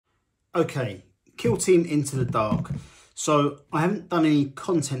Okay, Kill Team Into the Dark. So I haven't done any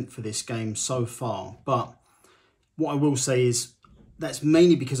content for this game so far, but what I will say is that's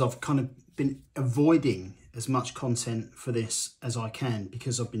mainly because I've kind of been avoiding as much content for this as I can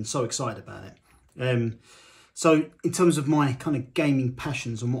because I've been so excited about it. So in terms of my kind of gaming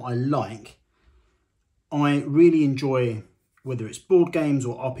passions and what I like, I really enjoy, whether it's board games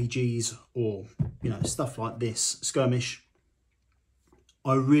or RPGs or, you know, stuff like this, skirmish.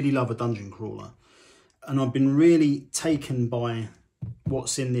 I really love a dungeon crawler, and I've been really taken by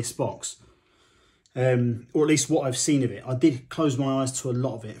what's in this box, or at least what I've seen of it. I did close my eyes to a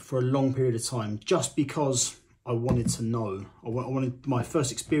lot of it for a long period of time, just because I wanted to know. I wanted my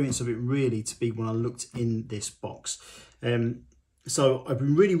first experience of it really to be when I looked in this box. So I've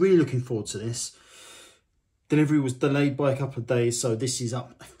been really looking forward to this. Delivery was delayed by a couple of days, so this is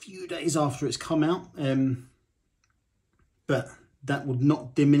up a few days after it's come out. But that would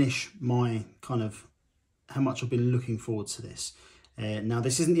not diminish my kind of how much I've been looking forward to this. Now,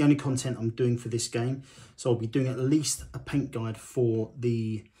 this isn't the only content I'm doing for this game, so I'll be doing at least a paint guide for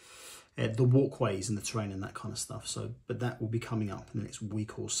the walkways and the terrain and that kind of stuff. So, but that will be coming up in the next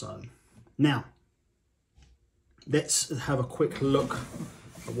week or so. Now, let's have a quick look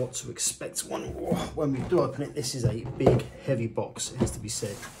at what to expect when we do open it. This is a big, heavy box, it has to be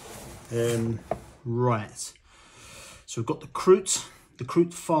said. Right. So we've got the Kroot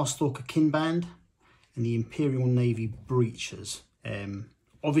Farstalker Kinband, and the Imperial Navy Breachers.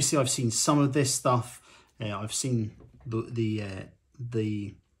 Obviously, I've seen some of this stuff. I've seen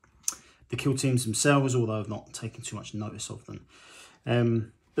the kill teams themselves, although I've not taken too much notice of them.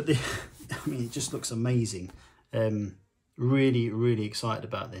 But I mean, it just looks amazing. Really excited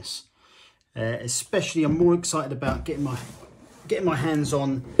about this. Especially, I'm more excited about getting my hands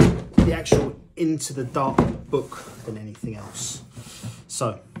on the actual Into the Dark book than anything else.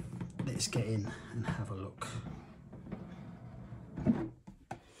 So let's get in and have a look.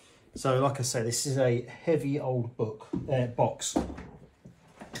 So like I say, this is a heavy old box.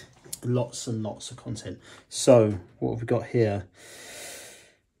 Lots and lots of content. So what have we got here?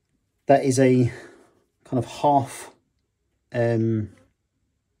 That is a kind of half Kroot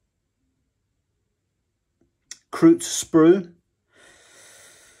sprue,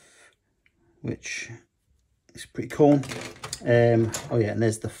 which is pretty cool. Oh yeah, and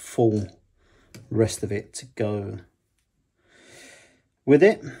there's the full rest of it to go with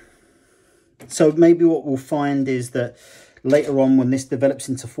it. So maybe what we'll find is that later on, when this develops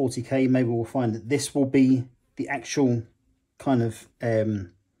into 40k, maybe we'll find that this will be the actual kind of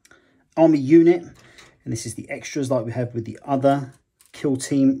army unit, and this is the extras like we have with the other Kill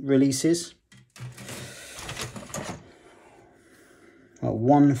Team releases.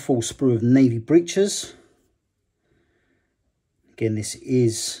 One full sprue of Navy Breachers. Again, this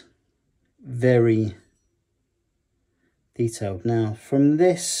is very detailed. Now, from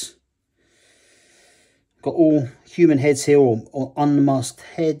this, got all human heads here, or unmasked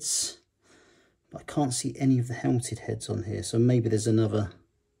heads. But I can't see any of the helmeted heads on here, so maybe there's another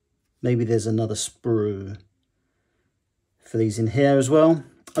sprue for these in here as well.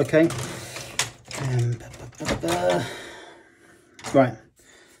 Okay. Right,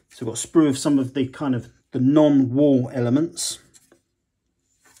 so we've got a sprue of some of the kind of the non-wall elements.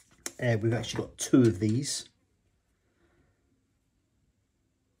 We've actually got two of these.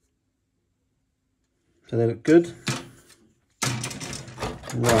 So they look good.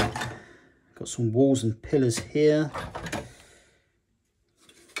 Right, got some walls and pillars here.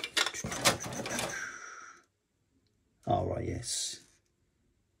 All right, yes.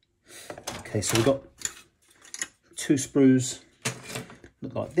 Okay, so we've got two sprues.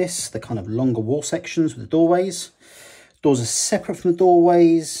 Look like this. They're kind of longer wall sections with the doorways. Doors are separate from the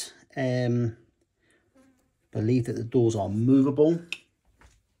doorways. Believe that the doors are movable.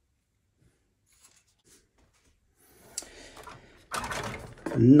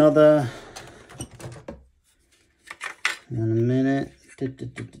 Another. In a minute.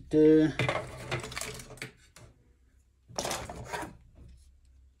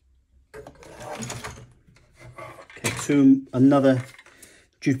 Okay, another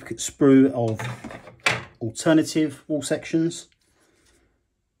duplicate sprue of alternative wall sections.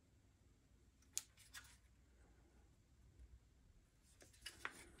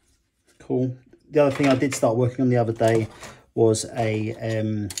 Cool. The other thing I did start working on the other day was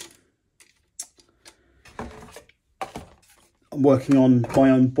I'm working on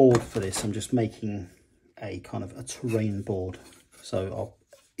my own board for this. I'm just making a kind of a terrain board. So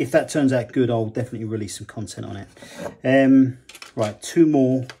if that turns out good, I'll definitely release some content on it. Right, two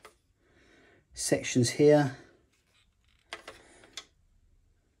more sections here.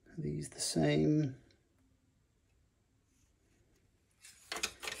 these the same?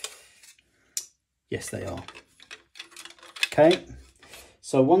 Yes, they are. Okay,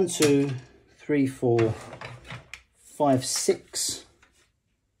 so 1, 2, 3, 4, 5, 6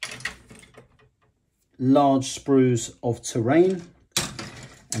 large sprues of terrain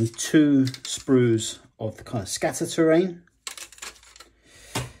and 2 sprues of the kind of scatter terrain.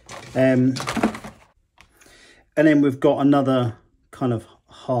 And then we've got another kind of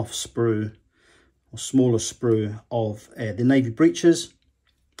half sprue or smaller sprue of the navy breeches.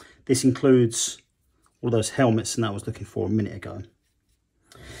 This includes all those helmets and that I was looking for a minute ago.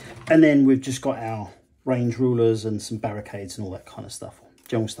 And then we've just got our range rulers and some barricades and all that kind of stuff,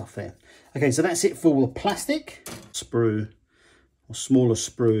 general stuff there. Okay, so that's it for all the plastic. Sprue or smaller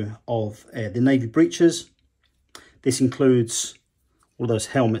sprue of the navy breeches. This includes all those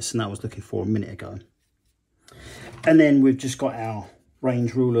helmets and that I was looking for a minute ago. And then we've just got our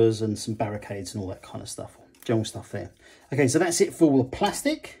range rulers and some barricades and all that kind of stuff, general stuff there. Okay, so that's it for all the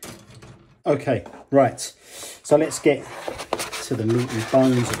plastic. Okay, right, so let's get to the meat and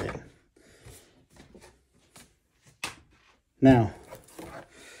bones of it. Now,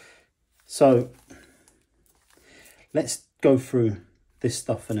 so let's go through this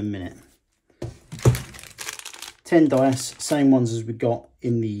stuff in a minute. 10 dice, same ones as we got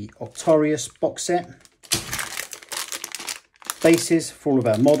in the Octarius box set. Bases for all of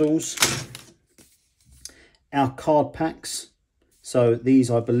our models. Our card packs. So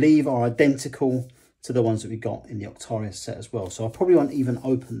these, I believe, are identical to the ones that we got in the Octarius set as well. So I probably won't even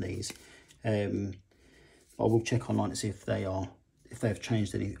open these. I will check online to see if they are, if they've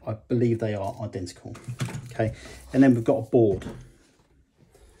changed any. I believe they are identical. Okay, and then we've got a board.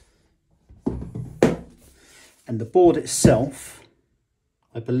 And the board itself,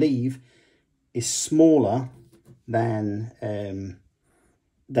 I believe, is smaller than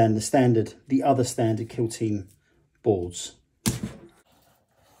the other standard Kill Team boards.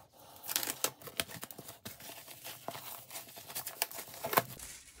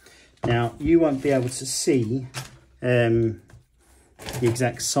 Now, you won't be able to see the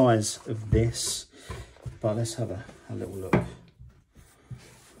exact size of this, but let's have a little look.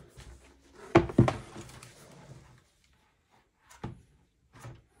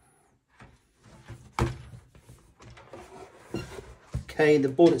 Okay, the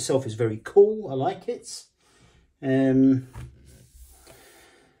board itself is very cool. I like it. I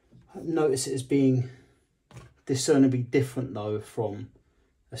notice it as being discernibly different though from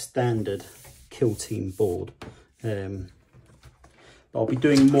a standard Kill Team board. But I'll be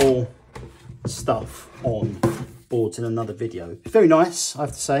doing more stuff on boards in another video. Very nice, I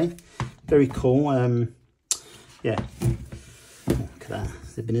have to say. Very cool. Yeah. Look at that.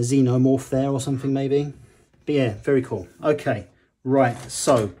 Has there been a xenomorph there or something maybe? But yeah, very cool. Okay, right.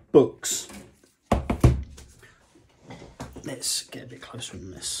 So books. Let's get a bit closer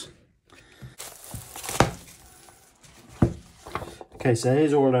on this. Okay, so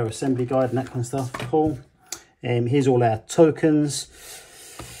here's all our assembly guide and that kind of stuff. Cool. Here's all our tokens.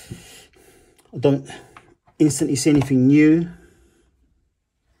 I don't instantly see anything new,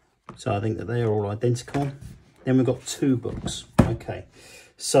 so I think that they are all identical. Then we've got 2 books. Okay,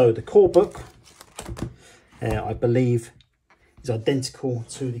 so the core book, I believe, is identical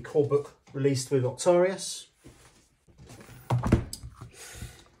to the core book released with Octarius.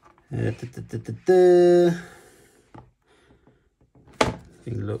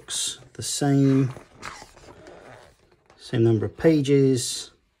 It looks the same. Same number of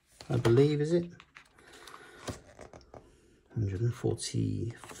pages, I believe, is it?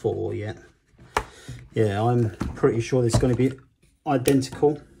 144, yeah. Yeah, I'm pretty sure this is going to be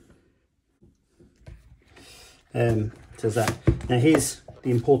identical. To that. Now here's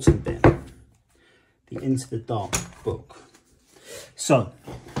the important bit. The Into the Dark book. So,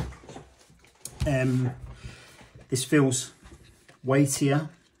 this feels weightier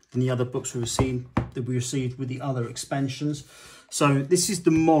than the other books we received with the other expansions. So this is the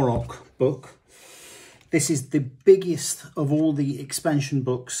Morok book. This is the biggest of all the expansion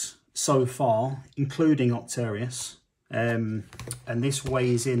books so far, including Octarius. And this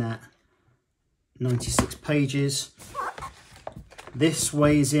weighs in at 96 pages. This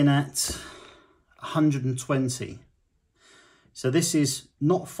weighs in at 120. So this is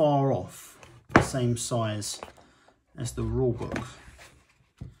not far off the same size as the rule book.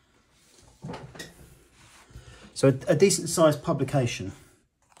 So a decent sized publication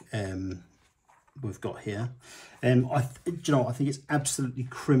we've got here. Do you know what? I think it's absolutely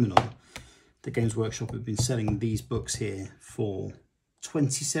criminal that Games Workshop have been selling these books here for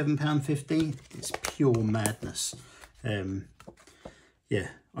 £27.50. It's pure madness. yeah,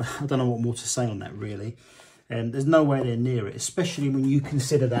 I don't know what more to say on that really. There's nowhere near it, especially when you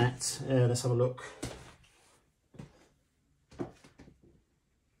consider that, let's have a look.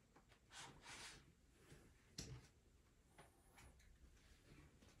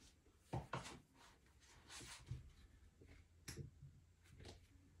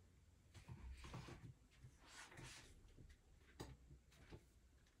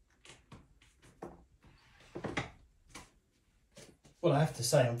 Well, I have to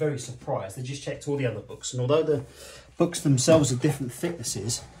say, I'm very surprised. I just checked all the other books, and although the books themselves are different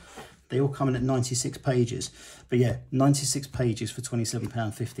thicknesses, they all come in at 96 pages. But yeah, 96 pages for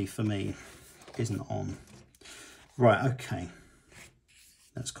 £27.50 for me isn't on. Right, okay.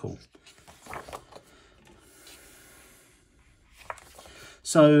 That's cool.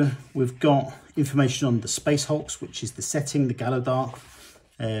 So we've got information on the Space Hulks, which is the setting, the Gallowdark.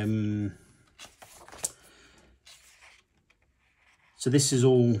 So this is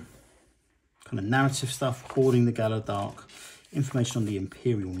all kind of narrative stuff, boarding the Gallowdark, information on the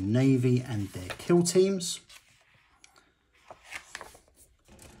Imperial Navy and their kill teams.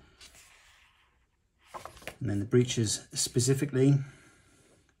 And then the breaches specifically.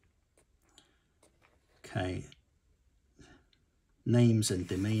 Okay. Names and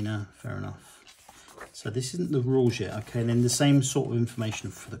demeanour, fair enough. So this isn't the rules yet. Okay, and then the same sort of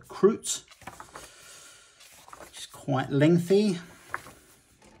information for the Kroot, which is quite lengthy.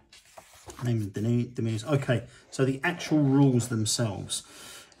 Name and demeanours. Okay, so the actual rules themselves.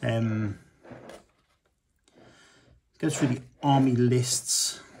 Go through the army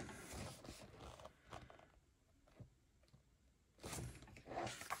lists.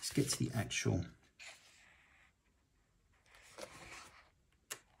 Let's get to the actual.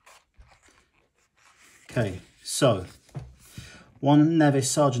 Okay, so 1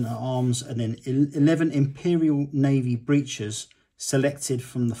 Navis Sergeant at Arms and then 11 Imperial Navy breachers selected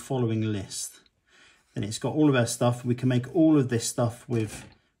from the following list. Then it's got all of our stuff. We can make all of this stuff with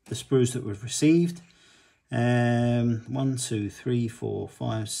the sprues that we've received. 1, 2, 3, 4,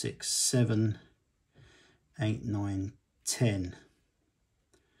 5, 6, 7, 8, 9, 10,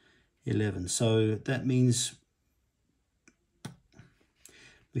 11. So that means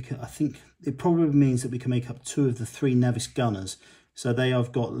we can, I think it probably means that we can make up 2 of the 3 Navis gunners. So they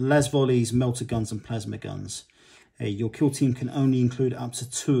have got las volleys, melter guns and plasma guns. Your kill team can only include up to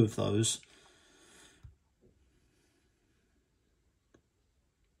 2 of those.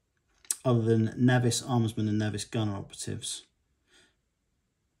 Other than Navis Armsmen and Navis Gunner operatives.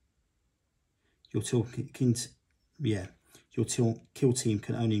 Your kill team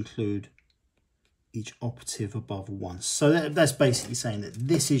can only include each operative above 1. So that's basically saying that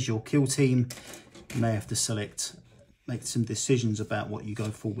this is your kill team. You may have to make some decisions about what you go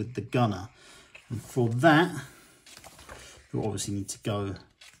for with the gunner. And for that, you obviously need to go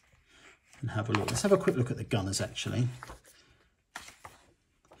and have a look. Let's have a quick look at the gunners actually.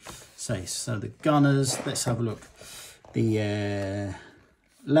 So the gunners, let's have a look. The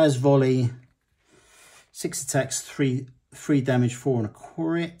las volley, 6 attacks, 3 damage, 4 and a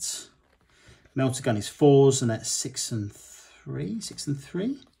crit. Melter gun is 4s, and that's 6 and 3. 6 and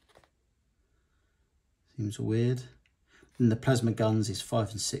 3. Seems weird. And the plasma guns is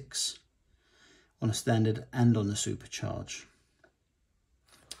 5 and 6 on a standard and on the supercharge.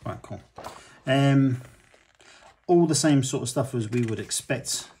 Right, cool. All the same sort of stuff as we would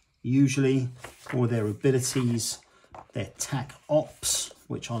expect usually. All their abilities, their tac ops,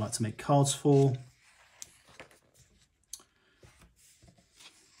 which I like to make cards for.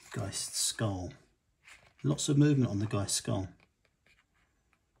 Geist skull. Lots of movement on the Geist skull.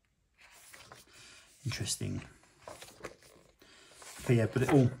 Interesting. Okay, yeah, but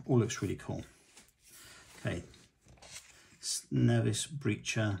it all looks really cool. Okay. Navis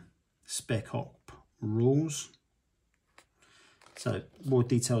Breacher Spec Op rules. So more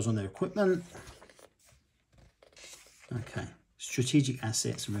details on their equipment. Okay. Strategic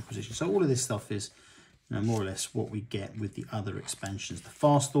assets and requisitions. So all of this stuff is, you know, more or less what we get with the other expansions. The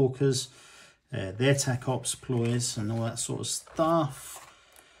Fast Stalkers, their tac ops ploys and all that sort of stuff.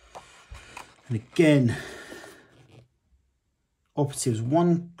 And again, operatives,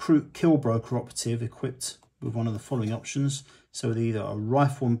 1 kill broker operative equipped with one of the following options. So with either a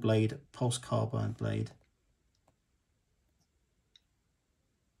rifle and blade, pulse carbine blade,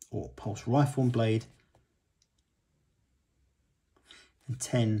 or pulse rifle and blade, and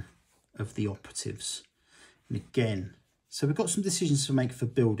 10 of the operatives. And again, so we've got some decisions to make for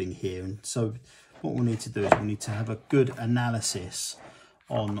building here. And so what we'll need to do is we need to have a good analysis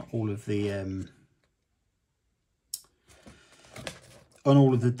on all of the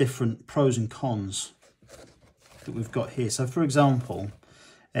different pros and cons that we've got here. So for example,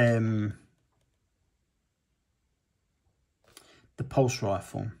 The pulse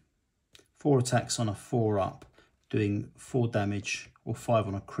rifle, 4 attacks on a 4-up, doing 4 damage or 5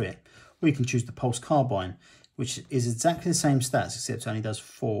 on a crit. Or you can choose the pulse carbine, which is exactly the same stats, except it only does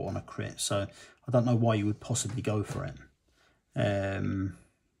 4 on a crit. So I don't know why you would possibly go for it.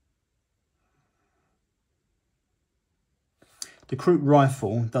 The Croup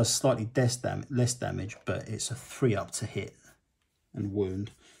rifle does slightly less damage, but it's a 3-up to hit and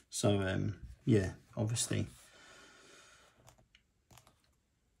wound. So yeah, obviously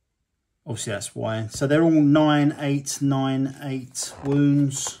that's why. So they're all 9, 8, 9, 8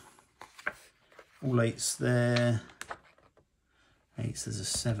 wounds. All 8s there. 8s, there's a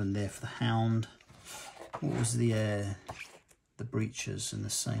 7 there for the Hound. What was the breaches and the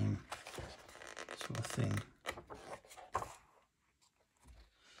same sort of thing?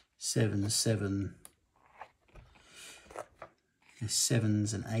 7, 7. There's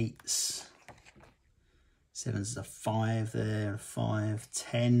 7s and 8s. 7s is a 5 there, a 5,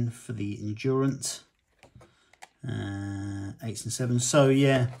 10 for the Endurant. 8s and 7s. So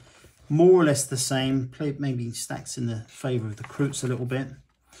yeah, more or less the same. Maybe stacks in the favour of the Croups a little bit,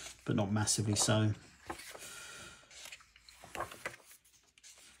 but not massively so.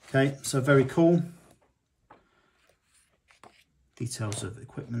 Okay, so very cool. Details of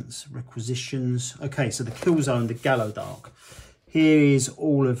equipments, requisitions. Okay, so the kill zone, the Gallow Dark. Here is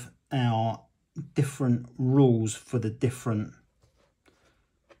all of our different rules for the different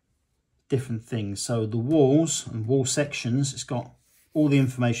things. So the walls and wall sections, it's got all the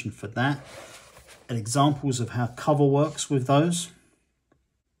information for that and examples of how cover works with those.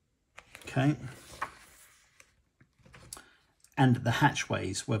 Okay. And the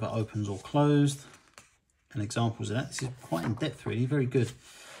hatchways, whether opens or closed, and examples of that. This is quite in depth, really, very good.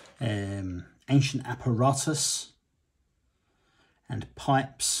 Ancient apparatus and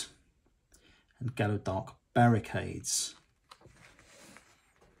pipes and Gallow Dark barricades.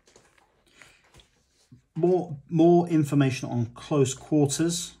 More information on close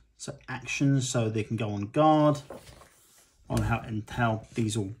quarters, so actions, so they can go on guard, on how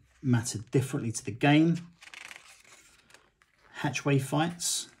these all matter differently to the game. Hatchway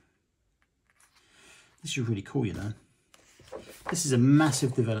fights. This is really cool, you know. This is a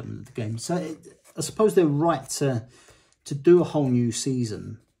massive development of the game. So I suppose they're right to do a whole new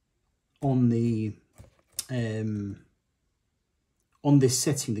season on the on this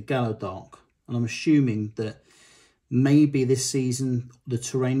setting, the Gallow Dark. And I'm assuming that maybe this season the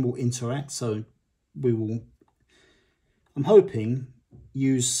terrain will interact. So we will, I'm hoping,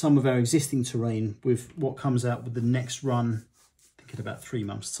 use some of our existing terrain with what comes out with the next run, I think in about 3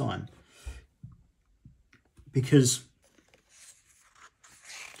 months' time. Because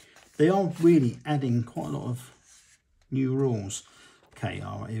they are really adding quite a lot of new rules. Okay,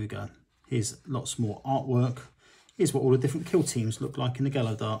 all right, here we go. Here's lots more artwork. Here's what all the different kill teams look like in the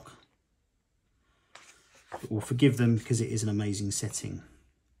Gallow Dark. But we'll forgive them because it is an amazing setting.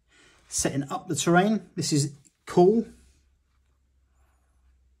 Setting up the terrain. This is cool.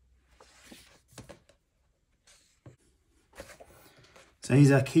 So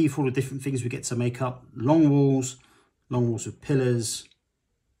here's our key for all the different things we get to make up. Long walls with pillars,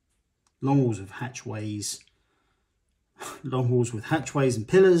 long walls with hatchways, long walls with hatchways and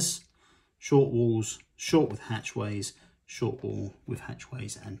pillars, short walls, short with hatchways, short wall with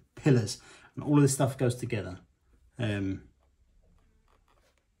hatchways and pillars. And all of this stuff goes together. And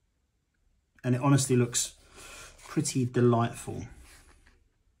it honestly looks pretty delightful.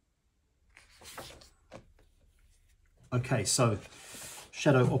 Okay, so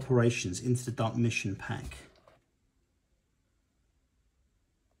Shadow Operations, Into the Dark Mission Pack.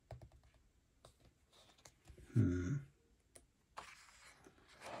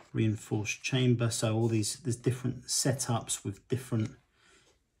 Reinforced chamber. So all these, there's different setups with different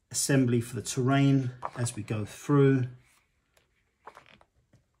assembly for the terrain as we go through.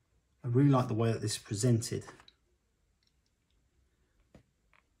 I really like the way that this is presented.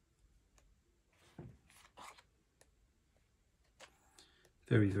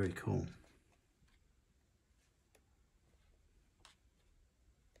 Very, very cool.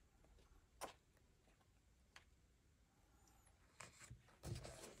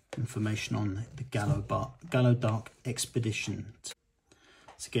 Information on the Gallow Dark Expedition.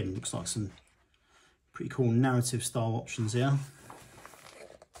 So again, looks like some pretty cool narrative style options here.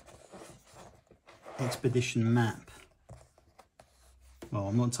 Expedition map. Well,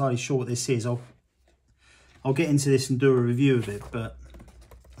 I'm not entirely sure what this is. I'll get into this and do a review of it, but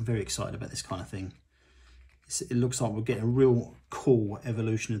I'm very excited about this kind of thing. It looks like we'll get a real cool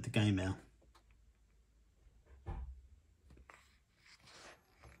evolution of the game now.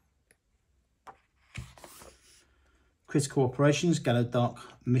 Critical Operations, Gallo Dark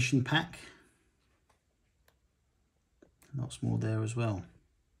Mission Pack. Lots more there as well.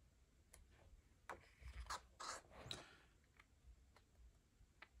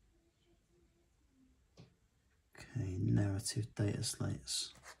 Okay, narrative data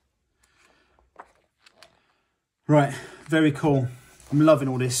slates. Right, very cool. I'm loving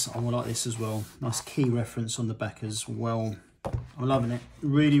all this. I will like this as well. Nice key reference on the back as well. I'm loving it.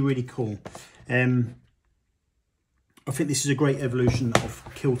 Really, really cool. I think this is a great evolution of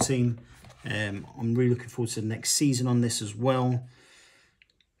Kill Team. I'm really looking forward to the next season on this as well.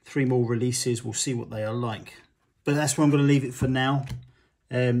 3 more releases. We'll see what they are like. But that's where I'm going to leave it for now.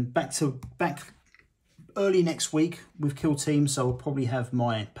 Back early next week with Kill Team. So I'll probably have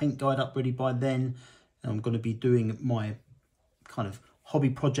my paint guide up ready by then. I'm going to be doing my kind of hobby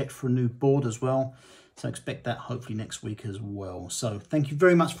project for a new board as well. So expect that hopefully next week as well. So thank you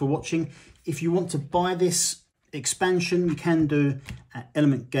very much for watching. If you want to buy this expansion, you can do at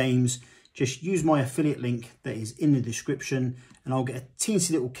Element Games. Just use my affiliate link that is in the description and I'll get a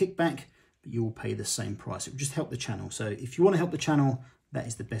teensy little kickback, but you will pay the same price. It will just help the channel. So if you want to help the channel, that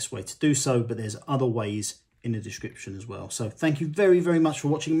is the best way to do so, but there's other ways in the description as well. So thank you very, very much for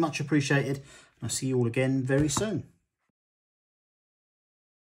watching. Much appreciated. I'll see you all again very soon.